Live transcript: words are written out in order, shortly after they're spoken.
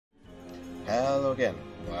Hello again,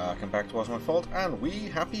 welcome back to WasntMyFault, and we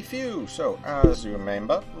happy few! So, as you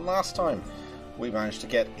remember, last time we managed to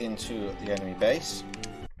get into the enemy base.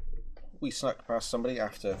 We snuck past somebody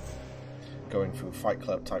after going through a Fight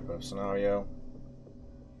Club type of scenario,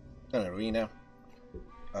 an arena,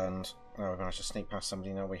 and now we managed to sneak past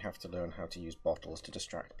somebody. Now we have to learn how to use bottles to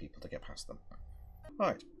distract people to get past them.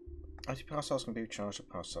 Right, IT power cells can be recharged, or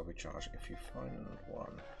power cell recharge if you find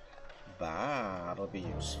one. That'll be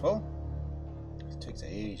useful. It takes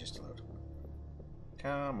ages to load.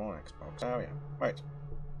 Come on, Xbox. Oh yeah. Right.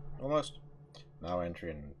 Almost. Now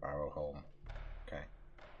entering Barrow Home. Okay.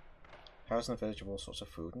 House in the village of all sorts of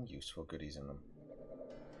food and useful goodies in them.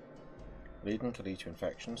 Bleeding can lead to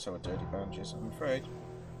infection, so are dirty bandages, I'm afraid.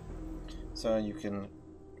 So you can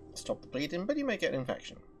stop the bleeding, but you may get an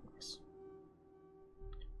infection. Yes.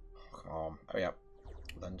 Come on. Oh yeah.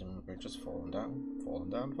 London Bridge has fallen down. Fallen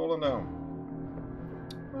down. Fallen down.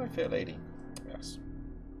 My fair lady. Yes.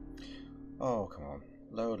 Oh, come on.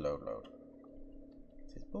 Load, load, load.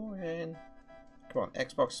 This is boring. Come on,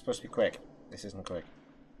 Xbox is supposed to be quick. This isn't quick.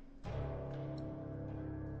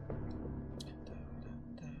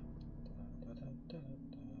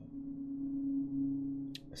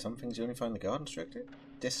 There's some things you only find in the garden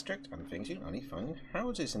district, and things you only find in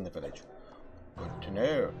houses in the village. Good to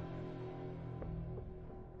know.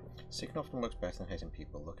 Seeking often works better than hitting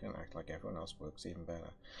people. Looking and act like everyone else works even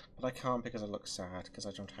better. But I can't because I look sad, because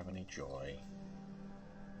I don't have any joy.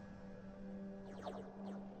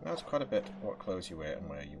 That's quite a bit what clothes you wear and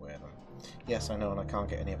where you wear them. Yes, I know, and I can't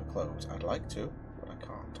get any other clothes. I'd like to, but I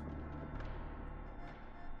can't.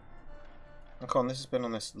 Oh, come on, this has been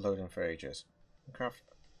on this loading for ages. Craft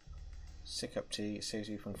sick up tea saves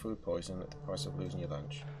you from food poisoning at the price of losing your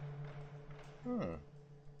lunch.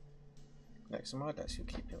 Next time, lets you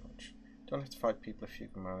keep your lunch. Don't have to fight people if you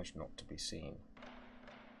can manage not to be seen.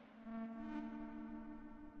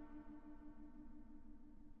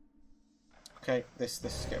 Okay, this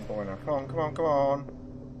is getting boring now. Come on, come on, come on!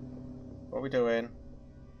 What are we doing?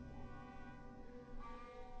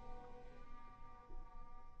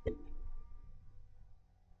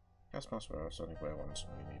 Gas mask wear, only wear once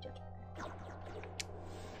when we need it.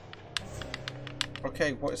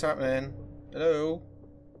 Okay, what is happening? Hello?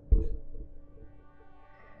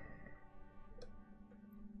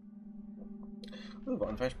 Ooh,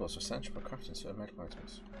 rotten vegetables are essential for crafting certain medical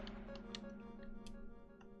items.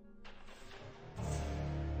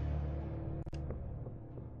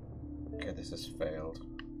 Okay, this has failed.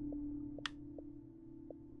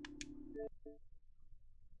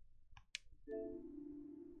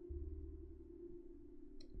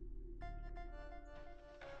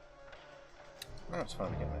 Now it's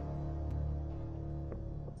finally getting there.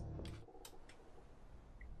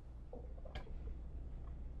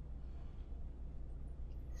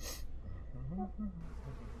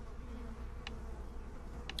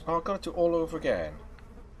 Oh, I've got to do it all over again.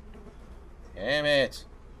 Damn it!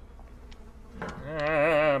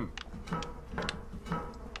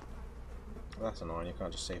 That's annoying, you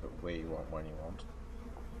can't just save it where you want, when you want.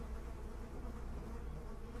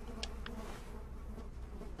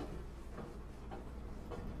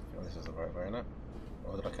 Oh, this is the right way, isn't it?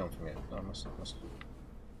 Or did I come from here? No, I must.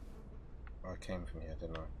 Oh, I came from here,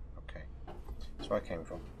 didn't I? Okay. That's where I came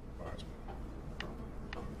from. Right.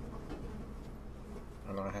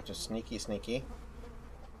 And I have to sneaky.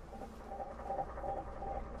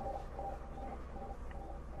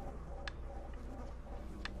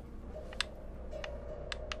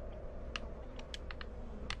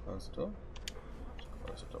 Close the door.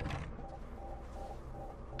 Close the door.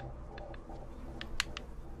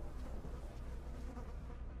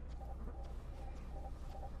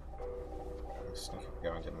 Sneak up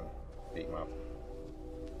behind him and beat him up.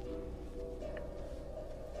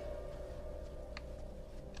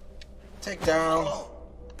 Take down.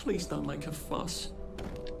 Please don't make a fuss.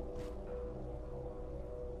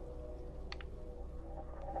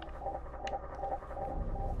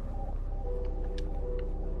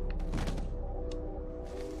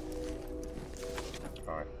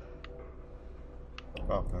 Alright.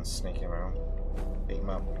 Rather than sneaking around. Beat him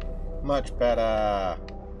up. Much better.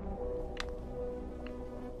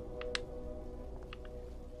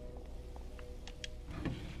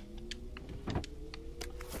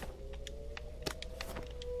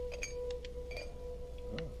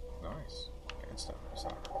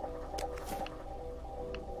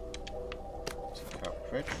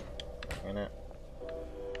 Fridge, in it.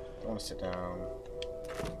 Don't want to sit down.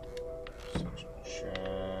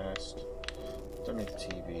 Chest. Don't need the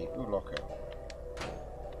TV. Ooh, locker.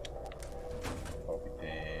 Bobby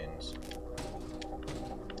pins.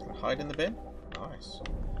 Hide in the bin? Nice.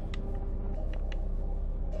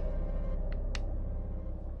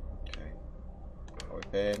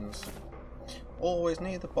 pins. Always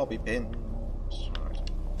need the bobby pins. Right.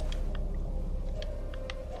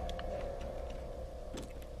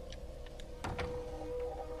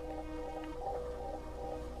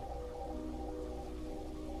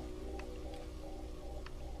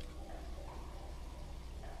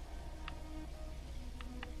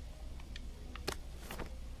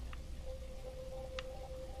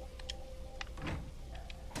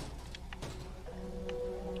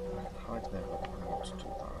 Hide there, but I don't want to do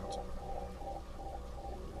that.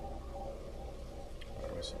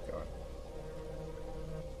 Where is he going?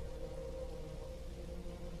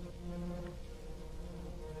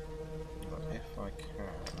 But if I can...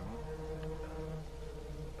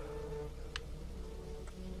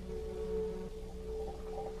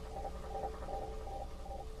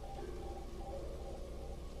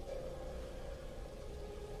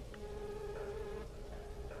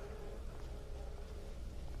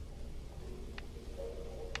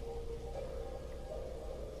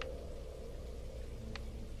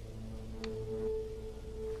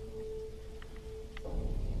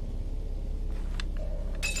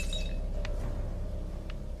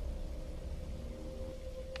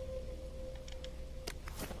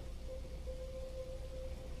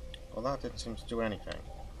 Well, that didn't seem to do anything.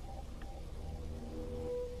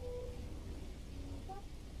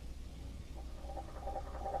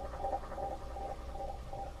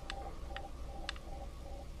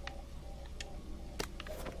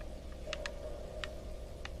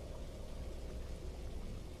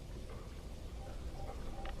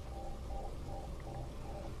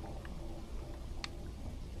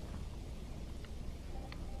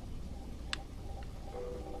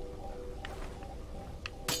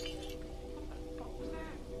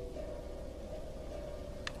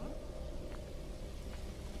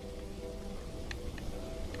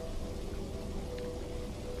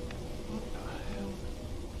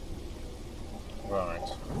 Right.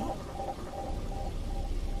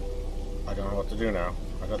 I don't know what to do now.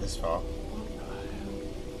 I got this far.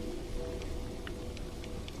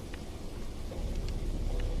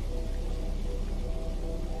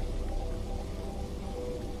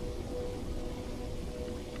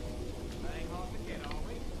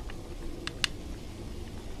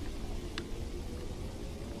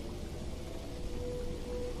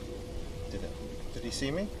 Did he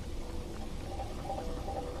see me?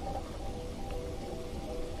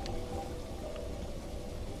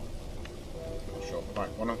 Right,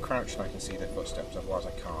 when I'm crouching I can see their footsteps, otherwise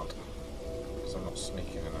I can't. Because I'm not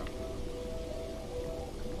sneaking enough.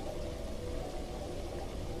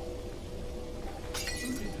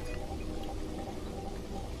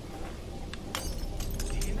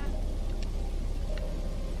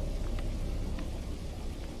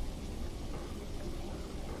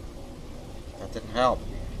 That didn't help.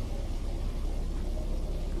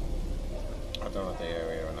 I don't know the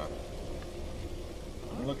area enough.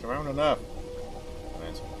 I'm looking around enough.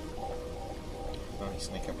 Let me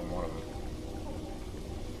sneak up on one of them.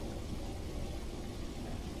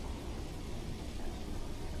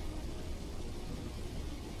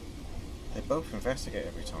 They both investigate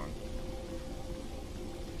every time.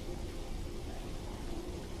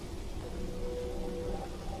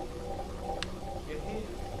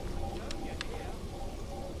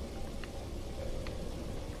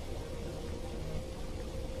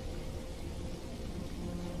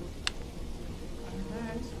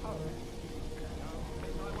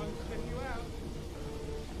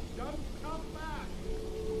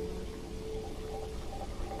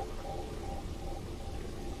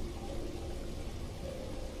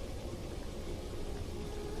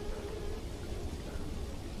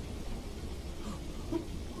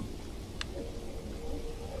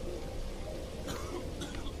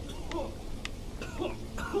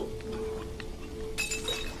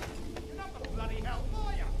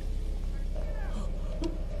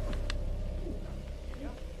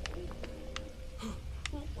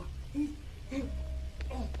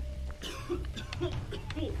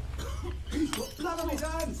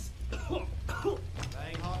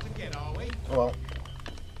 Well.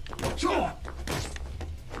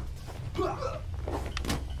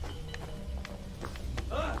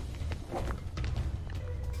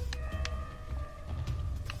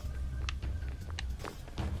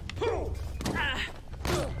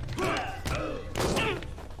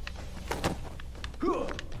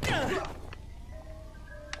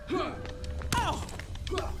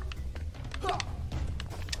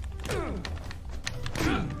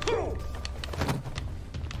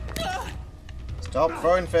 Stop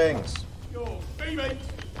throwing things.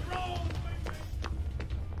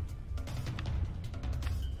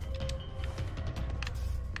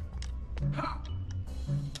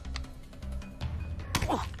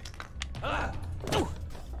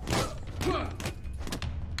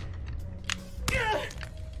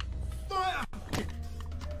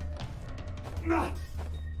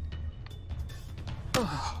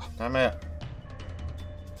 Damn it.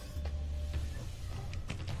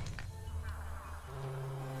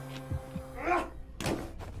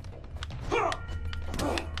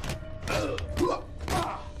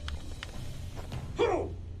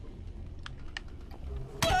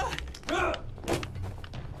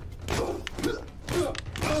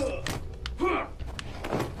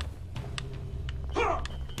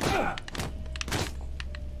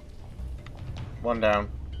 One down.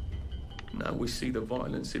 Now we see the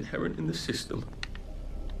violence inherent in the system.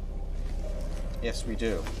 Yes, we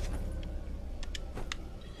do.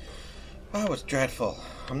 Oh, it's dreadful.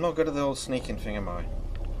 I'm not good at the old sneaking thing, am I?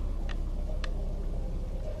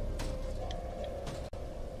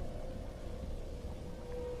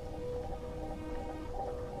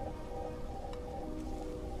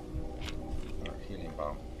 Oh, healing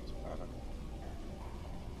bomb. It's better.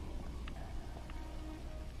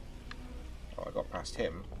 Oh, I got past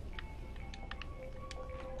him.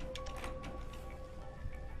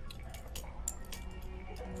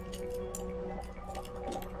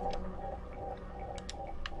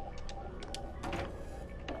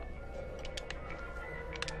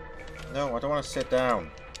 No, I don't want to sit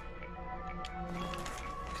down.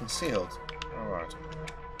 Concealed. Alright.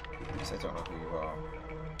 Guess I don't know who you are.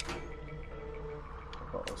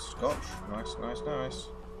 A bottle of scotch. Nice, nice, nice.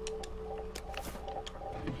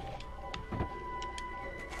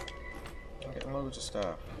 I'm getting loads of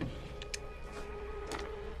stuff.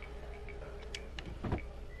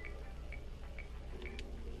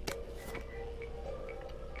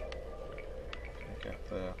 Get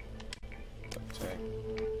the duct tape.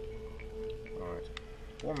 Alright.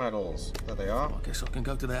 4 medals. There they are. I guess I can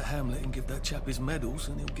go to that hamlet and give that chap his medals,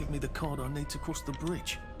 and he'll give me the card I need to cross the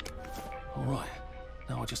bridge. Alright.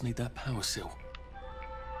 Now I just need that power cell.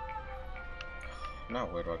 Now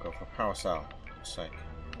where do I go for a power cell? For sake.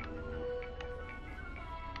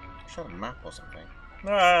 Show a map or something.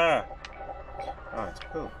 Ah! Right,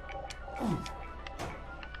 cool.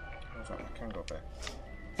 Right, I can go there.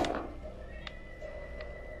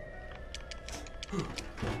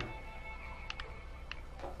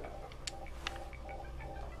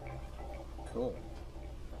 Cool.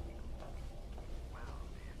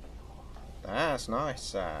 That's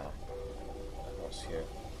nice. What's here?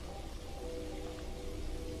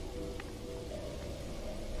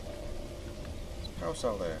 There's a power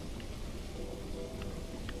cell there.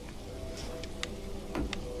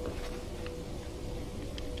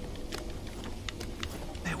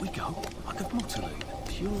 There we go. I got motoline.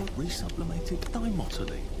 Pure resublimated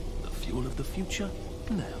dimotoline. The fuel of the future,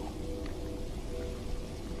 now.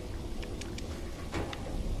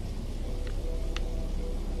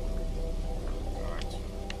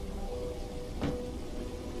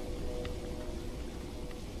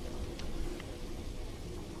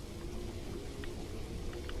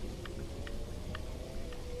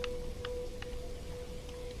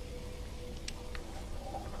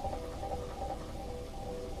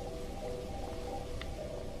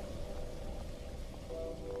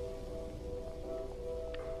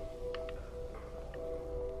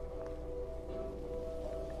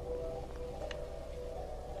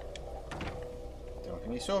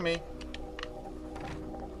 He saw me.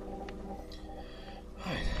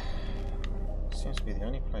 Right. Seems to be the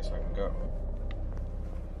only place I can go.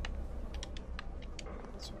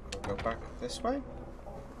 So I'll go back this way?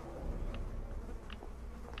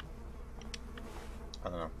 I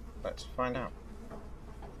don't know. Let's find out.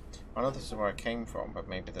 I know this is where I came from, but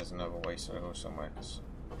maybe there's another way to go somewhere, because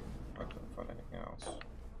I couldn't find anything else.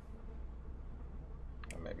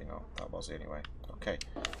 Or maybe not. That was it anyway. Okay.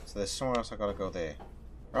 So there's somewhere else I gotta go there.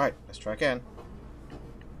 Right, let's try again.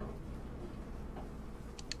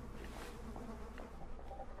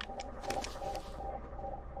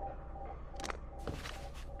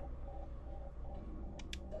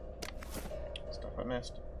 Stuff I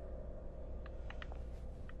missed.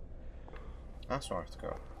 That's where I have to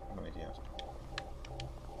go. I'm an idiot.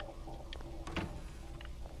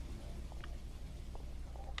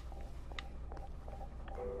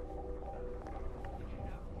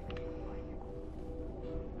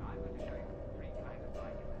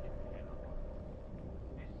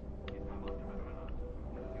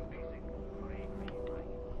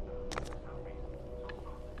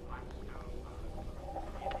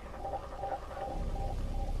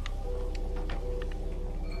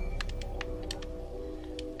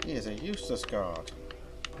 He is a useless guard.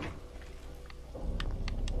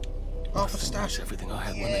 Oh, for the stash! Everything I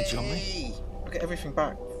had when they jumped me. I get everything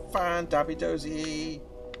back. Fan dabby dozy.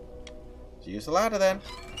 Use the ladder then.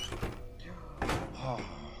 Oh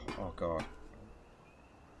god.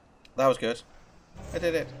 That was good. I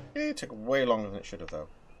did it. It took way longer than it should have, though.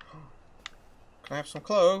 Can I have some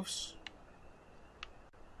cloves?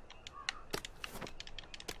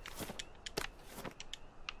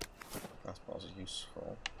 Glass balls are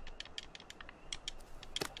useful.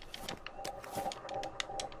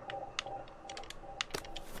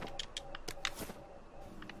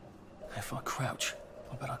 If I crouch,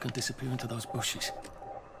 I bet I can disappear into those bushes.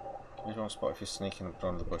 You don't spot if you're sneaking up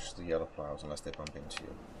under the bushes of the yellow ploughs unless they bump into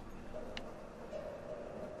you.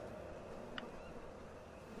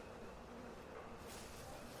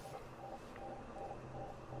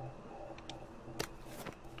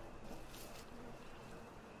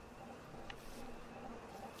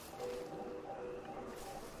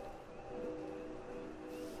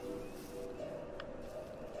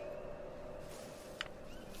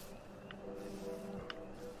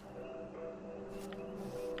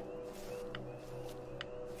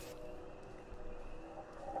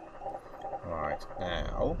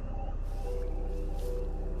 Now,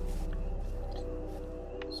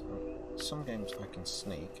 some games I can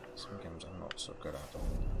sneak, some games I'm not so good at.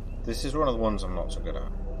 This is one of the ones I'm not so good at.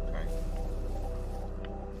 Okay.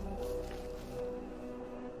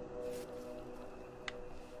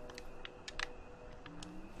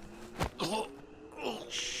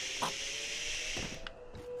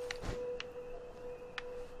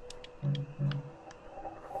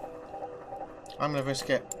 I'm gonna risk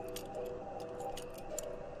it.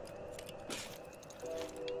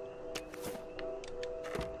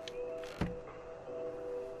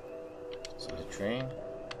 Train.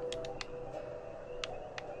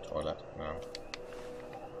 Toilet, no.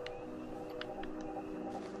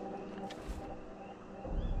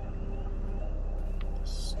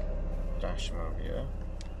 Dash him over here.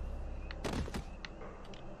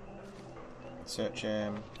 Search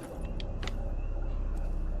him.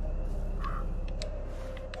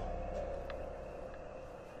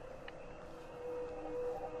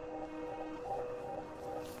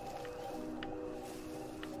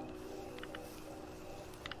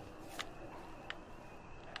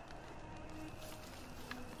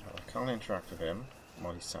 Can't interact with him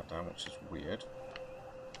while he's sat down, which is weird.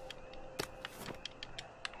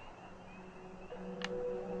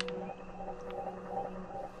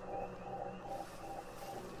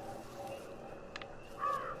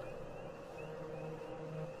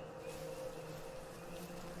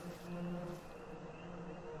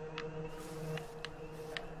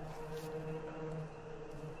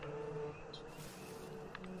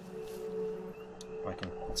 I can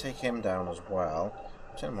take him down as well.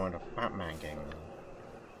 I don't mind a Batman game though.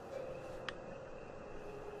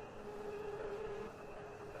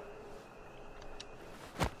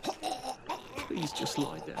 Please just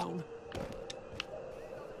lie down.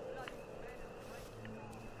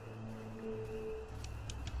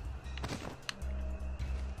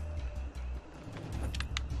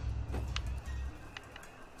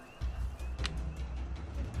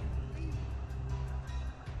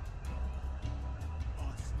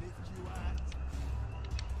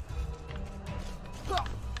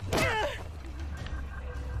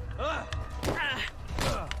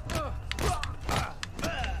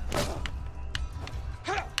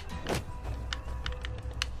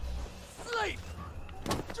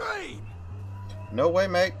 No way,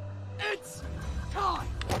 mate. It's time.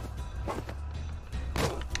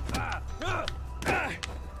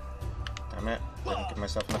 Damn it. Didn't give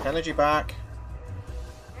myself enough energy back.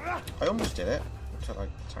 I almost did it until I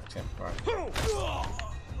attacked him. Right. Oh,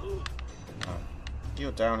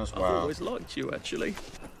 you're down as well. I've always liked you, actually.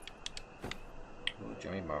 Ooh,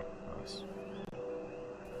 Jimmy Mark. Nice.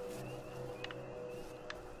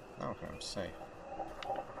 Okay, I'm safe.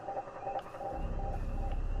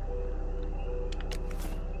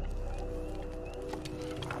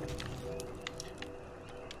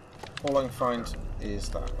 All I can find is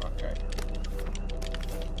that. Okay.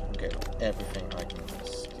 Get everything I can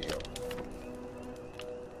steal.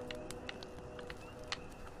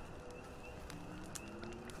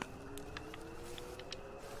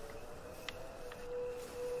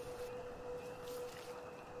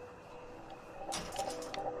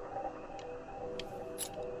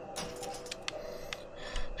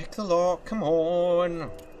 Pick the lock, come on!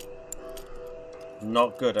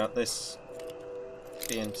 Not good at this.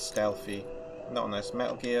 Being stealthy. Not on this.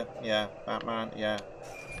 Metal Gear, yeah. Batman, yeah.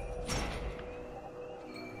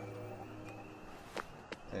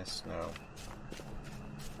 This, no.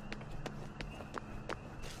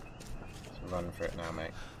 Let's run for it now,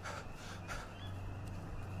 mate.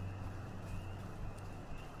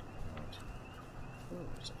 Ooh,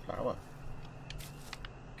 it's a flower.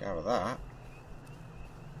 Gather that.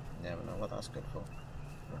 Never know what that's good for.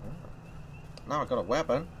 now I've got a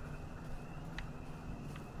weapon.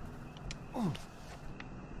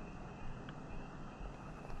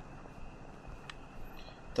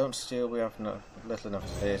 Don't steal, we have little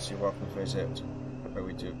enough to live, so you're welcome to visit. But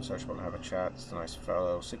we do sociable and have a chat. It's a nice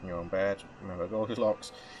fellow. Sleep in your own bed. Remember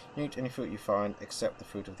Goldilocks. You eat any fruit you find, except the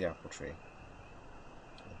fruit of the apple tree.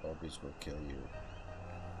 The bobbies will kill you.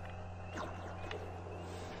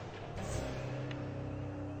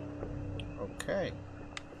 Okay.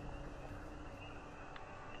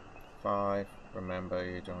 5. Remember,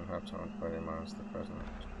 you don't have time to put in mind the present.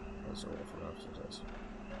 It's awful enough as it is.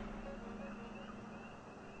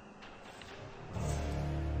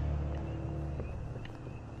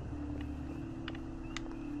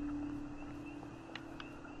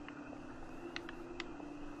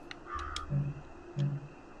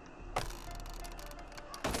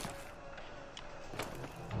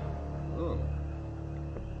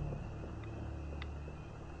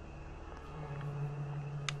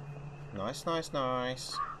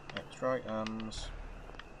 Nice. Extra items.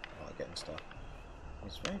 I like getting stuff.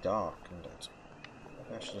 It's very dark, isn't it?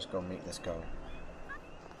 Maybe I should just go meet this guy.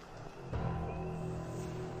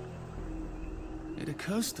 It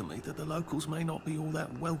occurs to me that the locals may not be all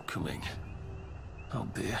that welcoming. Oh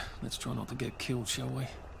dear, let's try not to get killed, shall we?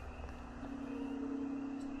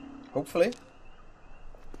 Hopefully.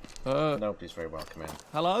 Nobody's very welcoming.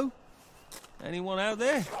 Hello? Anyone out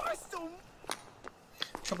there?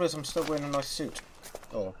 Trouble is, I'm still wearing a nice suit.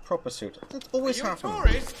 Or proper suit. That always happens. You a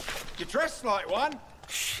tourist? You dress like one?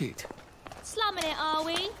 Shit. Slumming it, are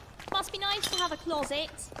we? Must be nice to have a closet.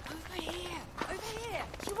 Over here. Over here.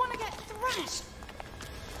 Do you want to get thrashed?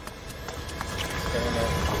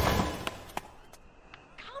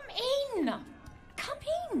 Come in. Come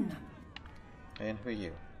in. And who are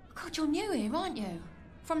you? God, you're new here, aren't you?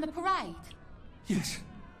 From the parade? Yes.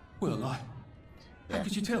 Well, how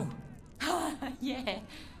could you tell? Yeah.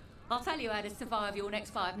 I'll tell you how to survive your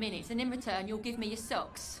next 5 minutes, and in return you'll give me your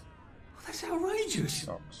socks. Oh, that's outrageous.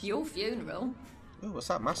 Socks. Your funeral. Ooh, what's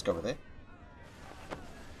that mask over there?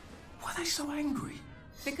 Why are they so angry?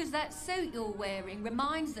 Because that suit you're wearing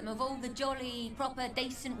reminds them of all the jolly, proper,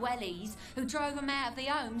 decent wellies who drove them out of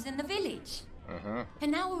their homes in the village.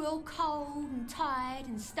 And now we're all cold and tired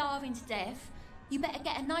and starving to death. You better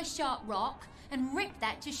get a nice sharp rock and rip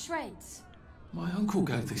that to shreds. My uncle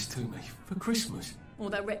gave this to me for Christmas. Or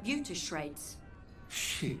they'll rip you to shreds.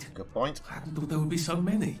 Shit. Good point. I hadn't thought there would be so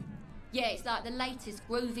many. Yeah, it's like the latest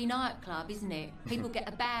groovy nightclub, isn't it? People get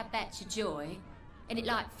a bad batch of joy, and it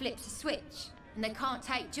like flips a switch, and they can't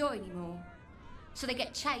take joy anymore. So they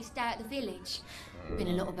get chased out of the village. Been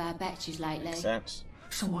a lot of bad batches lately. Makes sense.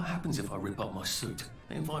 So what happens if I rip up my suit?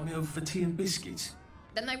 They invite me over for tea and biscuits.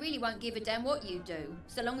 Then they really won't give a damn what you do,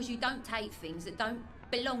 so long as you don't take things that don't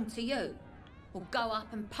belong to you. Or go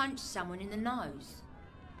up and punch someone in the nose.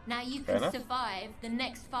 Now you Fair can enough. survive the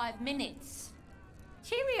next 5 minutes.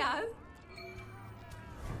 Cheerio!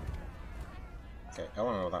 Okay, I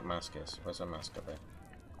want to know what that mask is. Where's that mask up there?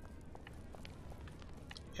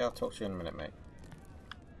 Yeah, I'll talk to you in a minute, mate.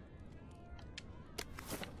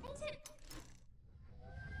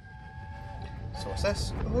 So what's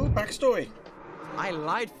this? Ooh, backstory! I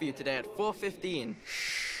lied for you today at 4:15.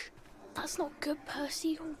 That's not good,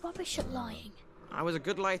 Percy. You're rubbish at lying. I was a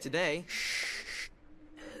good lie today.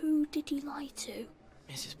 Who did you lie to?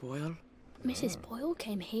 Mrs. Boyle, Mrs. Boyle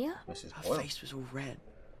came here? Mrs. her Boyle. face was all red,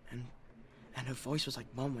 and her voice was like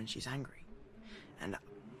Mum when she's angry. And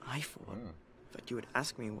I thought that you would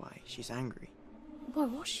ask me why she's angry. Why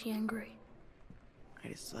was she angry? I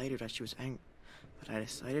decided that she was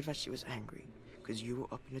angry because you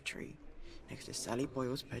were up in a tree next to Sally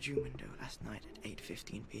Boyle's bedroom window last night at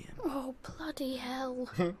 8:15 p.m. Oh, bloody hell.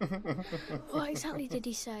 What exactly did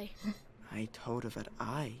he say? I told her that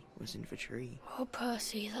I was in the tree. Oh,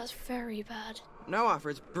 Percy, that's very bad. No, Arthur,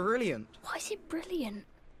 it's brilliant. Why is it brilliant?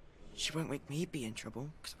 She won't make me be in trouble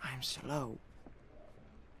because I'm slow.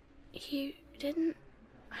 You didn't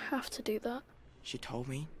have to do that. She told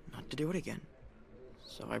me not to do it again,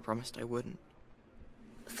 so I promised I wouldn't.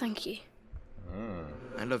 Thank you.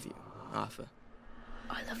 I love you, Arthur.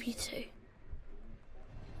 I love you too.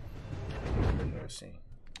 Mercy.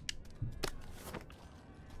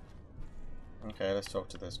 Okay, let's talk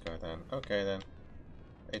to this guy then. Okay then.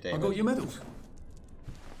 Hey, I David. got your medals.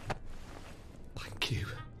 Thank you.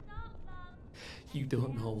 You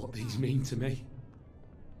don't know what these mean to me.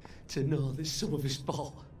 To know that some of us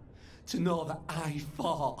fought. To know that I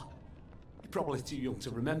fought. You're probably too young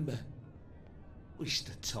to remember. We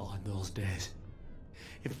stood tall in those days.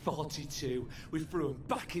 In 42, we threw them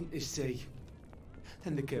back into the sea.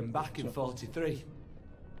 Then they came back in 43.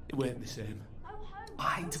 It weren't the same.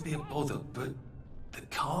 I hate to be a bother, but the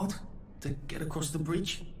card to get across the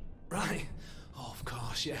bridge? Right. Oh, of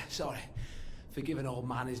course, yeah, sorry. Forgive an old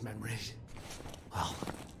man his memories. Well,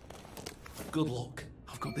 good luck.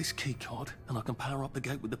 I've got this key card, and I can power up the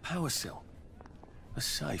gate with the power cell. A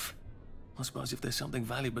safe. I suppose if there's something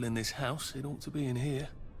valuable in this house, it ought to be in here.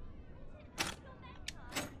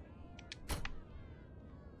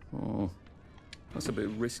 Oh, that's a bit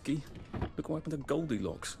risky. Look what happened to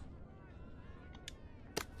Goldilocks.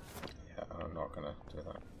 Yeah, I'm not gonna do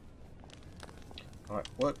that. Alright,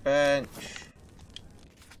 workbench.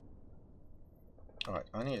 Alright,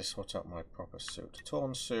 I need to sort out my proper suit.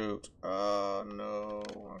 Torn suit. No.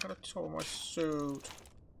 I'm gonna tore my suit.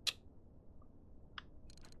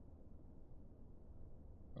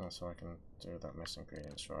 Oh, so I can do that missing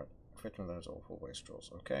ingredients, right. Fit in those awful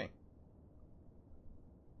wastrels. Okay.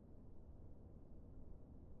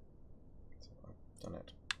 So I've done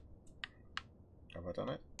it. Have I done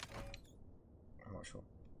it? I'm not sure.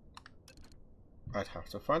 I'd have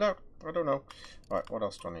to find out. I don't know. Right, what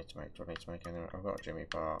else do I need to make? Do I need to make anything? I've got a Jimmy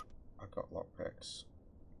bar. I've got lockpicks.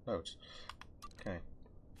 Loads. Okay.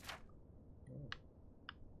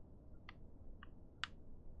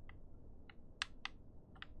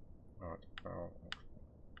 Right, well.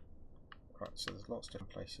 Right, so there's lots of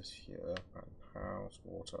different places here. Abandoned house,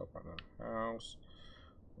 water, abandoned house.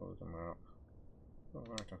 Load them up. Oh,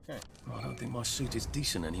 right, okay. I don't think my suit is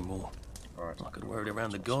decent anymore. Right. I could wear it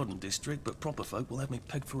around the garden district, but proper folk will have me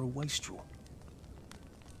pegged for a wastrel.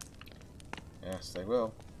 Yes, they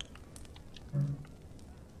will.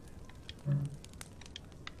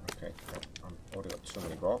 Okay, well, I've already got too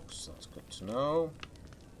many rocks. That's good to know.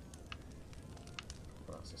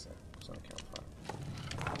 What else is there? It's on a campfire.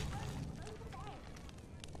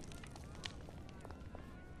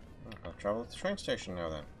 I'll travel to the train station now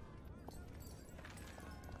then.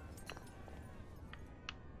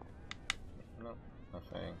 No,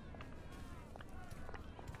 nothing.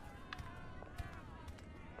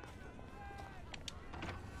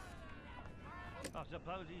 I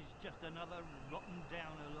suppose he's just another rotten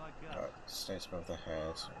downer like us. Stays above the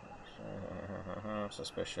head.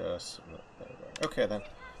 Suspicious. Okay then.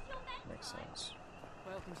 Makes sense.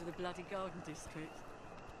 Welcome to the bloody garden district.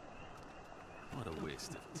 What a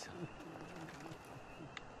waste of time.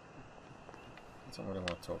 I don't really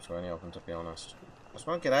want to talk to any of them, to be honest. I just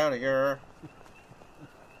want to get out of here.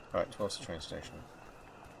 Right, towards the train station.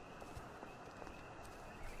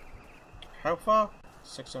 How far?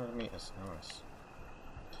 600 meters. Nice.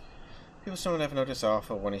 People still never notice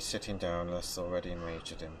Arthur when he's sitting down unless they're already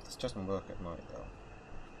enraged at him. This doesn't work at night, though.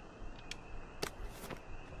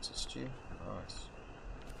 What's a stew? Nice.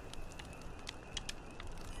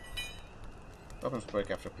 Weapons break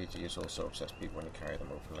after repeated use also upsets people when you carry them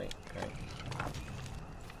openly. Okay.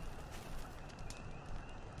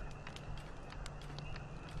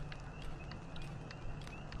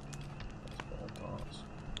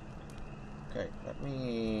 Okay, let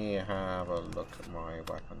me have a look at my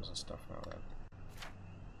weapons and stuff now then.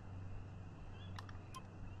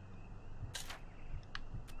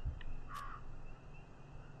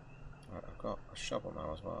 Right, I've got a shovel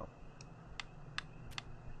now as well.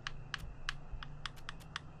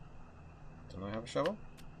 Don't I have a shovel?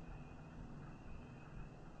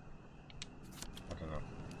 I don't know.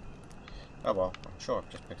 Oh well, I'm sure I've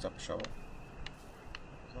just picked up a shovel.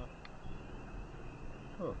 What's that?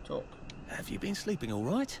 Oh, talk. Have you been sleeping all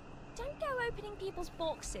right? Don't go opening people's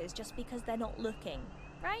boxes just because they're not looking,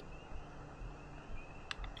 right?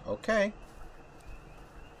 Okay.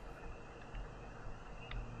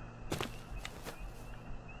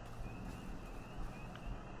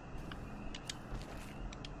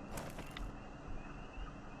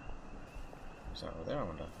 What's that over there, I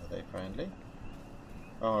wonder? Are they friendly?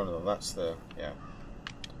 Oh no, that's the... yeah.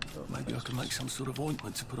 Maybe I can make some sort of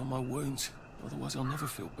ointment to put on my wounds. Otherwise I'll never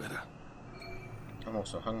feel better. I'm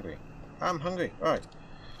also hungry. I'm hungry. Right.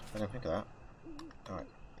 I didn't think of that. Alright.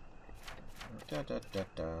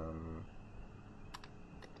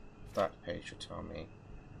 That page should tell me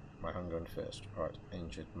my hunger and thirst. Right.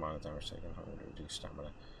 Injured, minor damage taken, hunger, reduced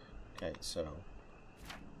stamina. Okay, so.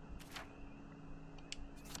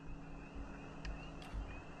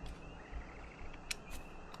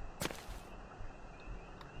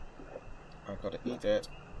 I've got to eat it.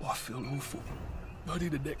 Oh, I feel awful. I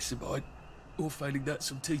need a Nexamide. Or failing that,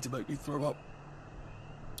 some tea to make me throw up.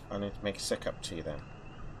 I need to make sick-up tea then.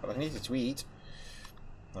 But I need it to eat.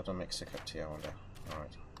 I don't make sick-up tea, I wonder.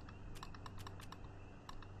 Alright.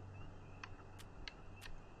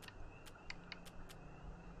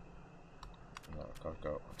 No, I've got to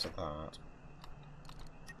go up to that.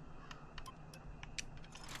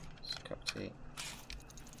 Sick-up tea.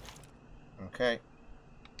 Okay.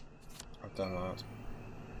 I've done that.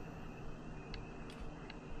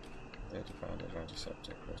 Dirty bandage,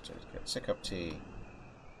 antiseptic, first aid kit, sick up tea.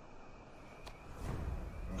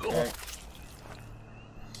 Okay.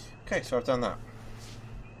 Okay, so I've done that.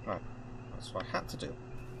 Right. That's what I had to do.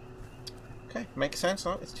 Okay, makes sense.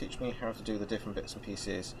 Now it's teaching me how to do the different bits and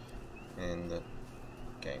pieces in the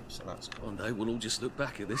game, so that's cool. One day we'll all just look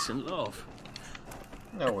back at this and laugh.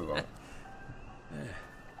 No, we won't. Yeah.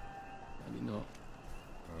 Maybe not.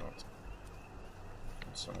 Not.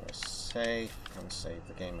 Somewhere safe and save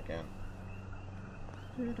the game again.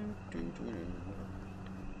 Oh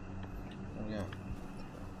yeah.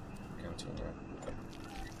 Canteen,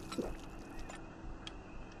 yeah.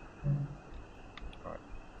 Right.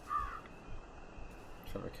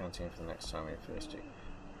 Fill the canteen for the next time we're thirsty.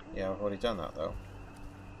 Yeah, I've already done that though.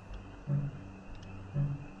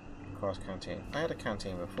 Requires canteen. I had a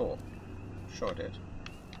canteen before. Sure I did.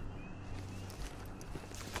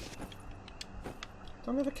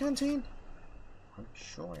 Don't I have a canteen? I'm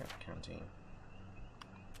sure I have a canteen.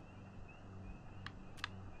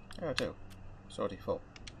 Yeah, I do. It's already full.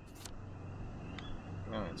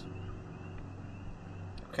 Right.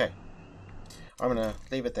 Okay. I'm gonna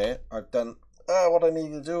leave it there. I've done what I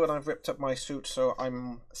need to do, and I've ripped up my suit, so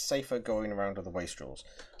I'm safer going around with the wastrels.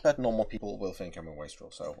 But normal people will think I'm a wastrel,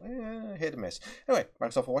 so hit and miss. Anyway,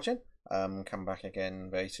 thanks all for watching. Come back again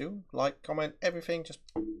very soon. Like, comment, everything. Just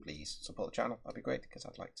please support the channel. That'd be great, because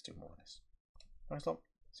I'd like to do more of this. Thanks a lot.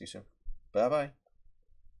 See you soon. Bye bye.